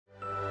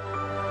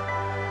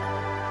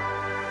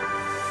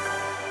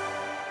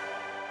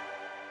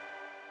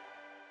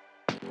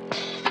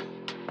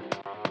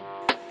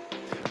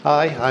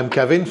Hi, I'm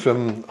Kevin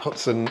from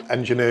Hudson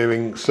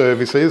Engineering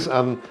Services,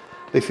 and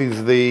this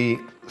is the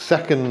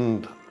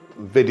second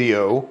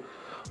video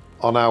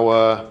on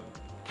our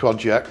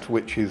project,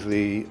 which is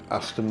the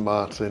Aston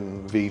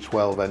Martin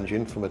V12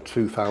 engine from a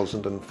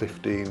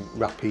 2015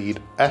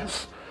 Rapide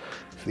S.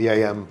 It's the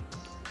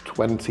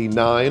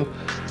AM29.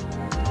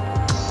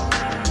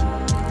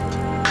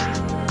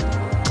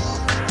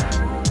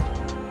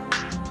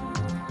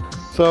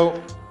 So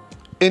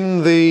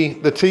in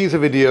the teaser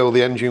video,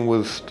 the engine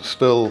was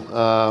still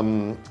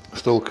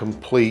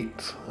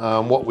complete.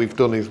 What we've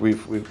done is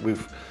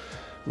we've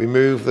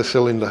removed the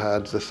cylinder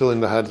heads. The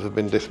cylinder heads have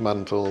been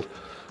dismantled.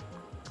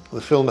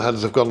 The cylinder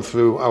heads have gone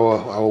through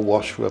our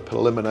wash for a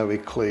preliminary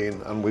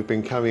clean, and we've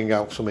been carrying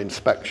out some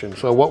inspection.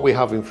 So what we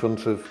have in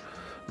front of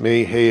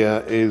me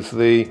here is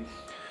the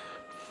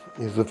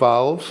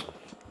valves.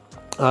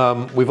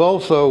 We've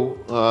also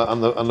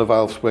and the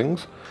valve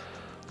springs.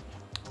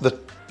 The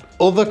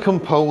other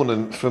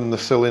components from the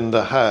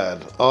cylinder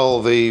head,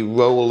 all the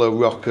roller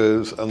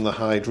rockers and the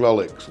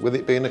hydraulics, with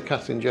it being a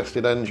cat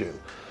ingested engine,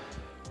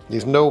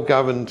 there's no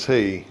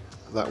guarantee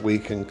that we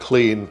can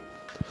clean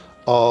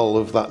all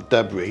of that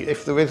debris.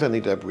 If there is any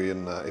debris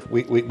in there, if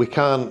we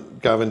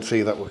can't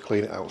guarantee that we'll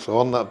clean it out. So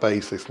on that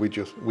basis, we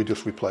just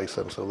replace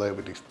them, so they'll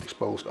be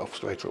disposed of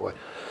straight away.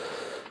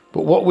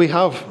 But what we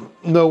have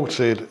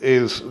noted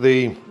is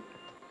the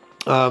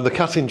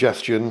cat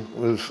ingestion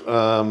was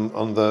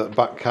on the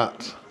back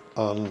cat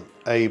on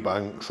A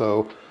bank,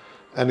 so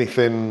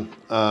anything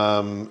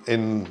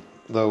in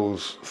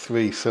those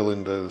three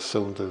cylinders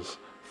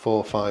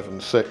 4, 5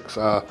 and 6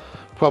 are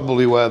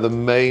probably where the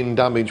main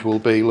damage will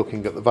be,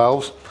 looking at the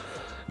valves.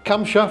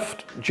 Camshaft,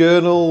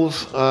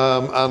 journals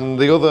and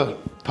the other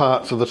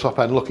parts of the top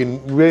end look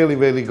in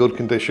really good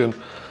condition.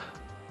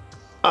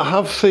 I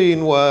have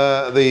seen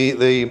where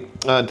the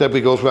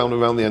debris goes round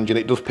and round the engine,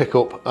 it does pick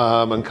up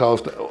and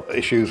cause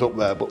issues up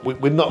there, but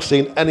we've not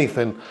seen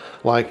anything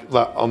like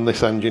that on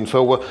this engine.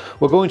 So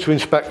we're going to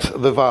inspect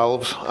the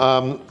valves.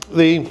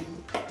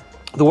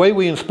 The way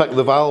we inspect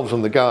the valves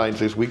and the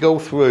guides is we go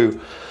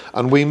through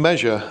and we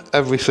measure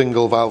every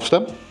single valve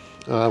stem.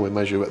 We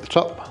measure at the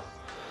top,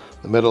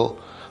 the middle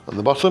and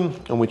the bottom,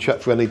 and we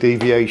check for any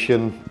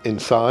deviation in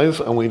size,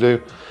 and we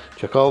do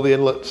check all the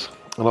inlets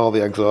and all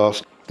the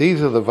exhaust.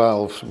 These are the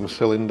valves from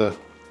cylinder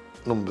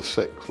number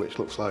 6, which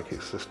looks like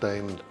it's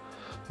sustained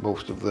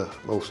most of the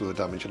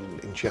damage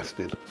and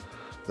ingested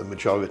the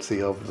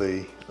majority of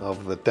the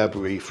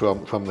debris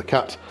from the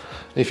cat.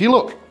 And if you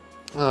look,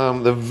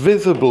 they're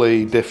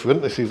visibly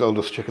different. I'll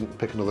just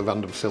pick another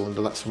random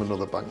cylinder. That's from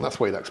another bank. That's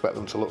what you'd expect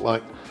them to look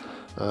like.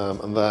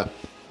 And they're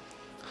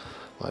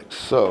like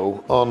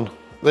so. On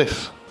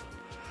this,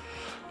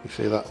 you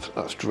see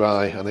that's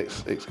dry and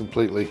it's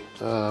completely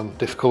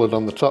discoloured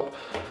on the top.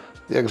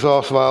 The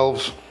exhaust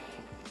valves,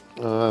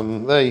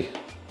 they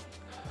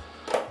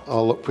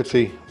all look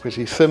pretty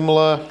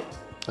similar,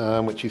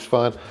 which is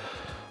fine.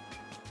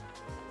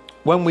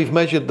 When we've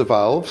measured the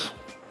valves,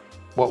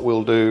 what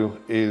we'll do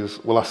is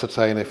we'll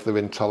ascertain if they're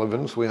in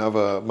tolerance. We have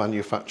a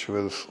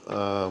manufacturer's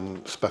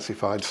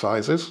specified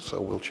sizes,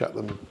 so we'll check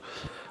them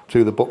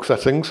to the book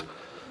settings.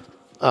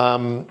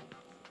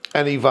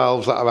 Any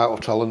valves that are out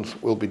of tolerance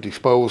will be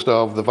disposed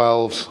of. The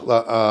valves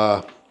that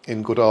are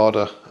in good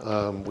order,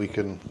 we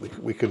can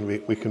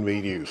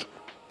reuse.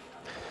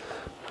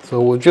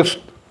 So we're just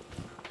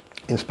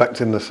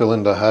inspecting the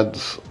cylinder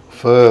heads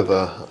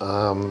further.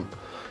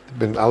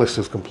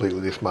 Alistair's completely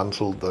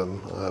dismantled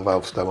them.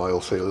 Valve stem oil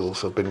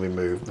seals have been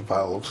removed. The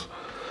valves,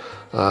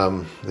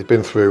 they've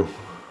been through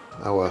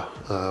our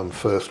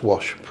first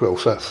wash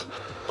process.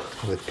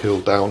 They've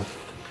cooled down.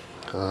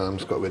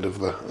 It's got rid of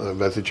the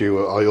residue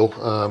of oil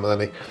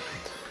and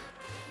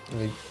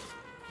any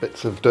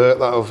bits of dirt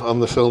that are on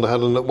the cylinder head.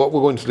 And what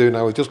we're going to do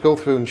now is just go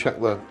through and check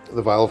the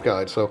valve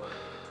guide. So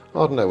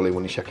ordinarily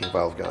when you're checking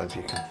valve guides,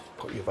 you can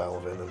put your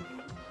valve in and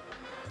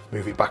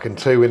move it back and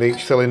two in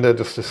each cylinder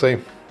just to see,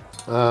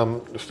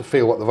 just to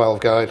feel what the valve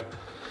guide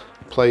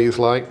plays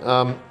like.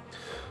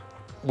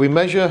 We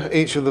measure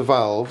each of the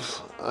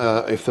valves.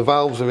 If the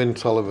valves are in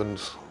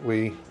tolerance,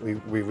 we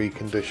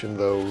recondition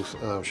those.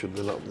 Should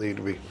they not need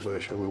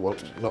reversion, we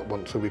not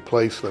want to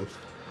replace them.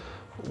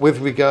 With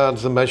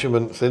regards to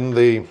measurements in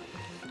the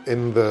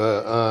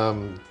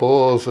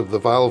bores of the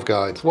valve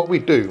guides, what we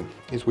do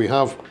is we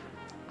have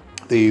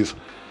these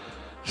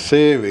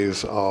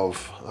series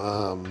of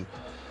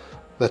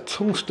they're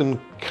tungsten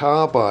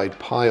carbide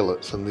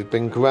pilots, and they've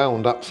been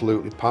ground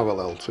absolutely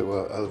parallel to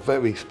a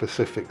very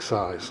specific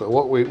size. So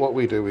what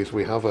we do is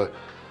we have a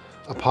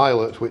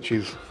pilot which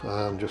is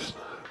just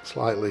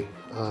slightly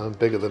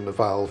bigger than the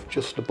valve,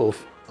 just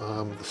above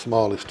the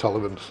smallest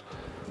tolerance.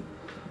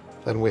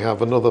 Then we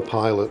have another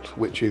pilot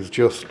which is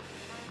just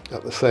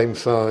at the same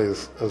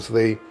size as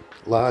the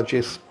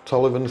largest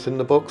tolerance in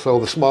the book, so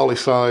the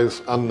smallest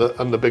size and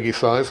the biggest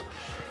size.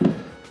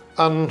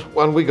 And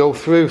when we go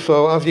through,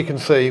 so as you can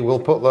see, we'll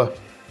put the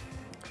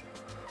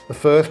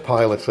first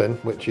pilot in,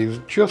 which is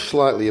just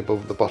slightly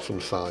above the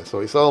bottom size, so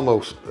it's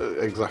almost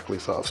exactly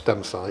sort of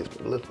stem size,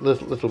 but a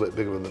little bit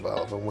bigger than the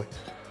valve, and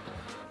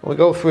We'll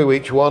go through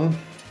each one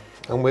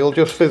and we'll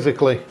just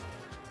physically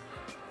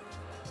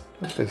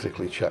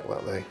check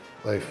that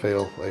they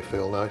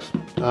feel nice.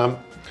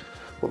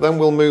 But then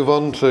we'll move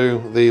on to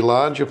the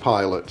larger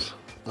pilots.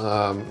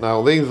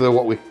 Now these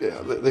are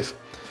this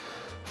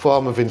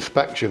form of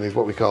inspection is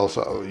what we call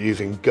sort of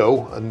using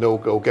go and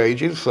no-go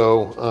gauges.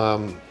 So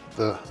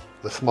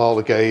the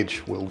smaller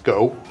gauge will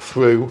go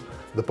through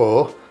the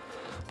bore.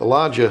 The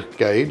larger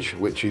gauge,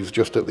 which is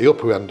just at the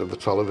upper end of the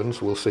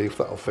tolerance, we'll see if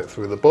that'll fit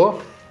through the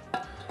bore.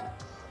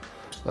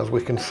 As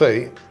we can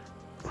see,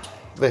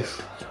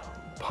 this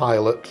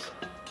pilot,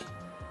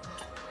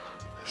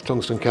 this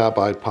tungsten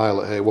carbide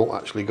pilot here, won't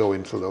actually go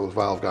into those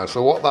valve guides.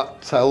 So what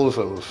that tells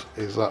us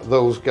is that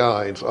those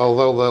guides,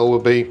 although there will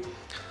be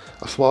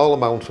a small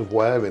amount of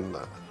wear in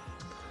there,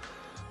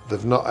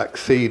 they've not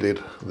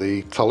exceeded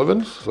the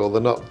tolerance, so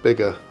they're not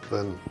bigger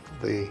than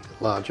the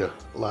larger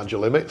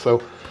limit.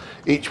 So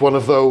each one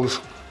of those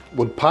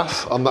would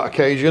pass on that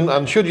occasion,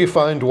 and should you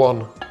find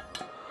one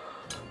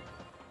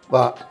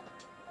that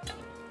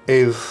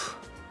is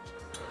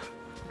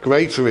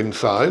greater in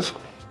size,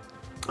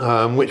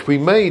 which we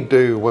may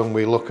do when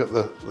we look at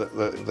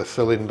the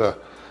cylinder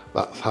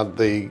that's had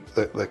the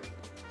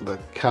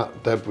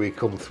cat debris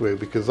come through,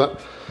 because that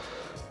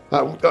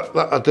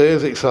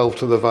adheres itself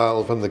to the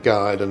valve and the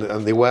guide,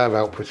 and they wear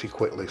out pretty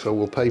quickly, so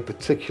we'll pay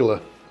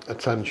particular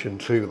attention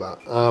to that.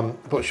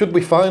 But should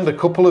we find a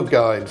couple of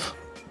guides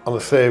on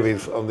a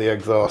series on the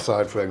exhaust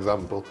side, for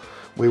example,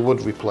 we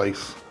would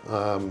replace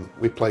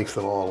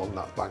them all on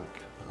that bank.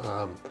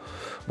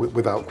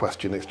 Without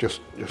question, it's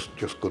just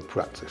good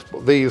practice.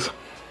 But these,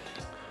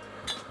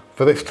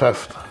 for this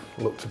test,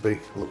 look to be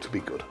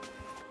good.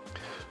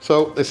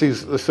 So this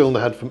is the cylinder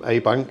head from A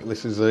bank.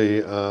 This is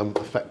a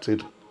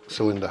affected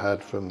cylinder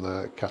head from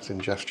the cat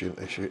ingestion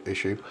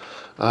issue.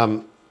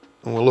 And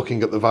we're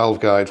looking at the valve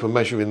guides. We're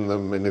measuring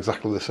them in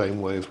exactly the same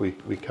way as we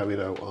carried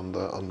out on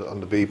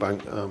the B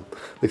bank.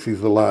 This is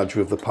the larger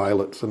of the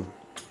pilots, and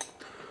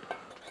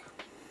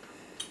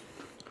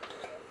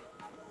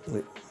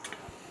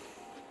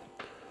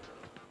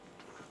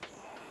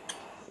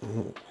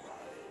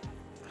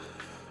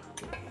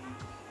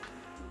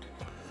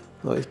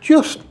no, it's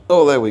just,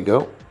 oh, there we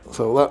go.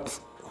 So that's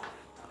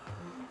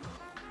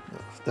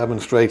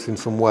demonstrating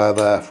some wear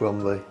there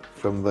from the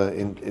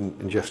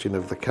ingestion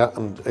of the cat.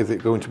 And is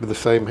it going to be the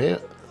same here?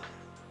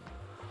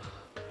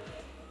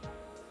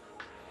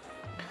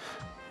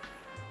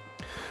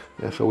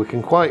 Yeah, so we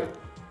can quite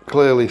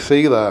clearly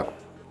see there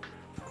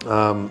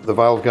the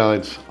valve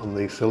guides on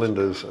these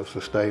cylinders have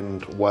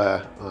sustained wear,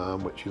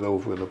 which is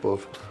over and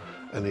above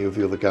any of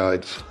the other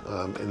guides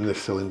in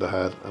this cylinder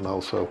head, and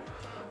also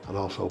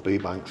B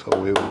bank. So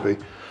we will be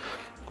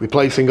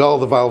replacing all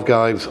the valve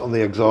guides on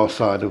the exhaust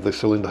side of the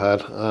cylinder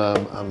head,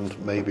 and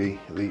maybe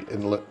the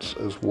inlets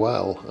as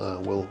well.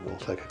 We'll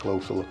take a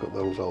closer look at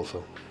those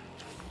also.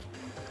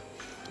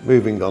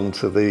 Moving on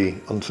to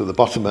the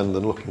bottom end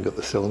and looking at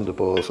the cylinder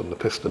bores and the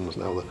pistons.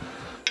 Now the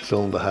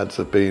cylinder heads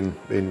have been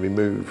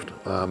removed.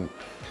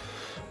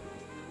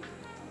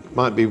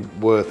 Might be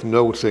worth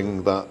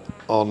noting that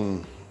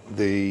on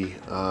the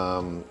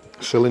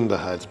cylinder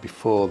heads,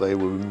 before they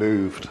were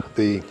removed,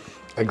 the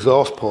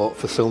exhaust port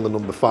for cylinder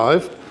number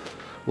 5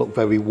 looked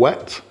very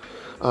wet.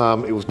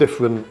 It was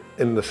different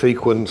in the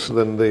sequence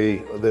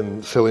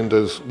than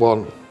cylinders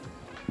 1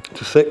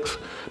 to 6.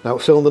 Now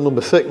cylinder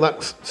number 6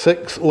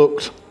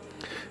 looked,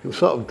 it was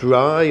sort of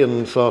dry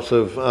and sort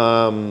of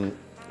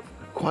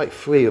quite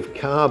free of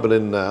carbon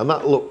in there, and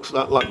that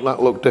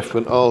looked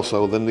different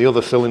also than the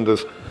other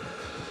cylinders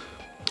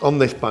on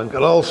this bank,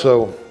 and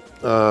also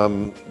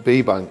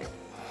B bank.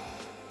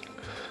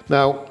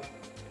 Now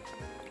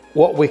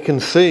what we can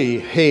see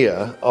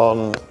here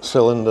on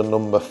cylinder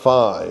number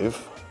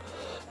 5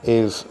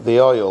 is the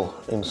oil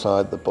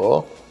inside the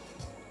bore.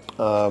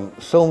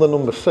 Cylinder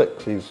number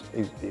 6 is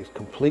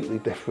completely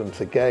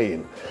different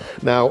again.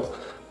 Now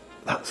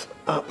that's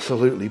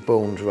absolutely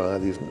bone dry.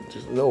 There's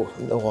no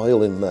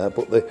oil in there,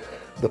 but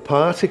the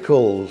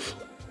particles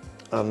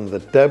and the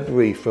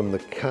debris from the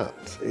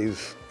cat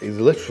is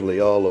literally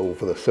all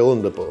over the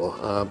cylinder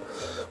bore.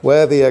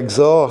 Where the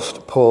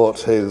exhaust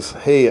port is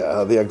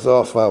here, the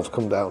exhaust valves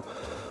come down,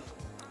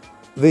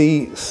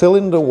 the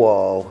cylinder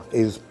wall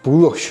is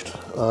brushed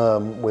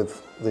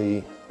with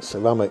the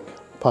ceramic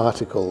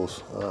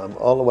particles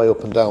all the way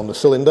up and down the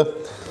cylinder,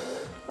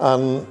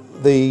 and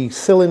the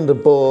cylinder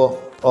bore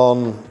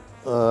on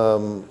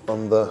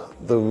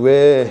the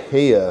rear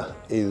here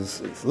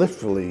it's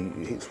literally,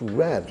 it's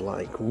red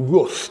like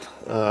rust,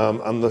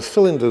 and the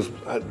cylinder's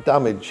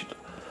damaged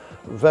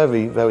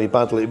very, very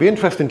badly. It'd be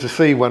interesting to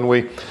see when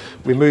we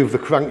remove the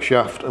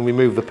crankshaft and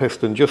remove the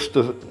piston just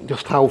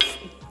how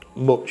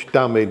much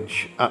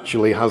damage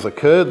actually has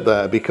occurred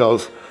there,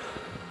 because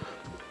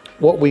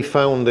what we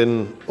found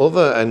in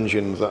other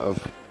engines that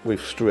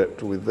we've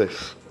stripped with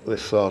this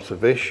sort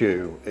of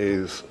issue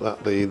is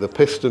that the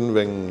piston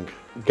ring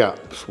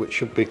gaps, which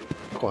should be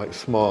quite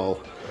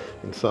small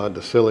inside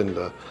the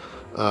cylinder,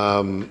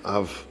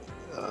 have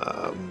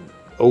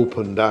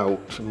opened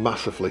out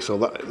massively. So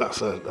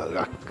that's a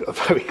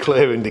very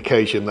clear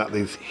indication that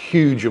there's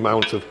huge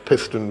amount of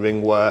piston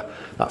ring wear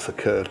that's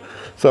occurred.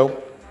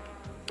 So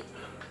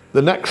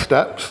the next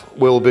steps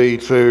will be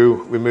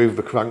to remove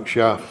the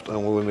crankshaft,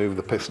 and we'll remove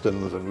the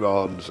pistons and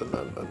rods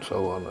and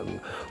so on,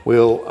 and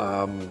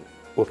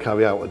we'll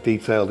carry out a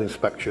detailed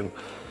inspection.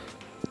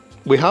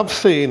 We have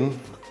seen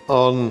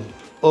on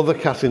other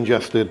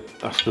cat-ingested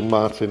Aston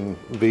Martin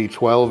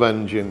V12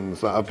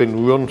 engines that have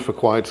been run for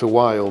quite a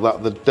while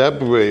that the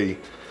debris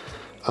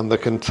and the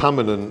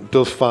contaminant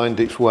does find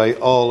its way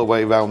all the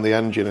way around the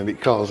engine, and it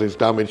causes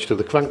damage to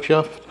the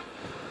crankshaft,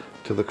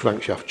 to the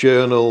crankshaft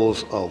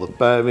journals. All the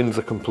bearings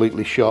are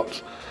completely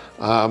shot.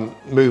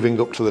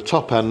 Moving up to the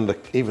top end,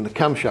 even the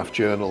camshaft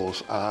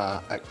journals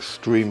are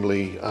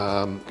extremely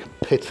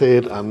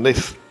pitted, and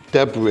this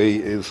debris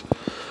is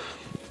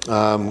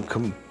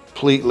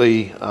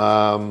completely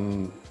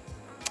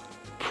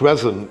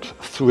present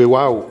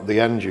throughout the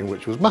engine,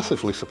 which was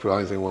massively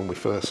surprising when we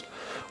first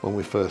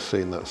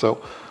seen that.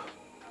 So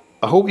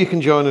I hope you can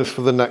join us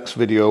for the next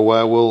video,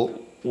 where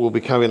we'll be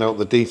carrying out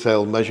the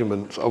detailed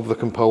measurements of the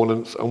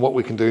components, and what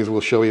we can do is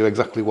we'll show you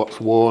exactly what's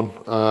worn,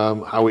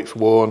 how it's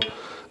worn,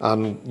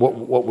 and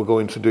what we're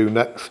going to do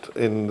next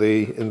in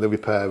the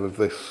repair of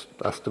this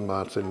Aston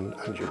Martin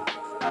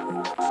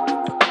engine.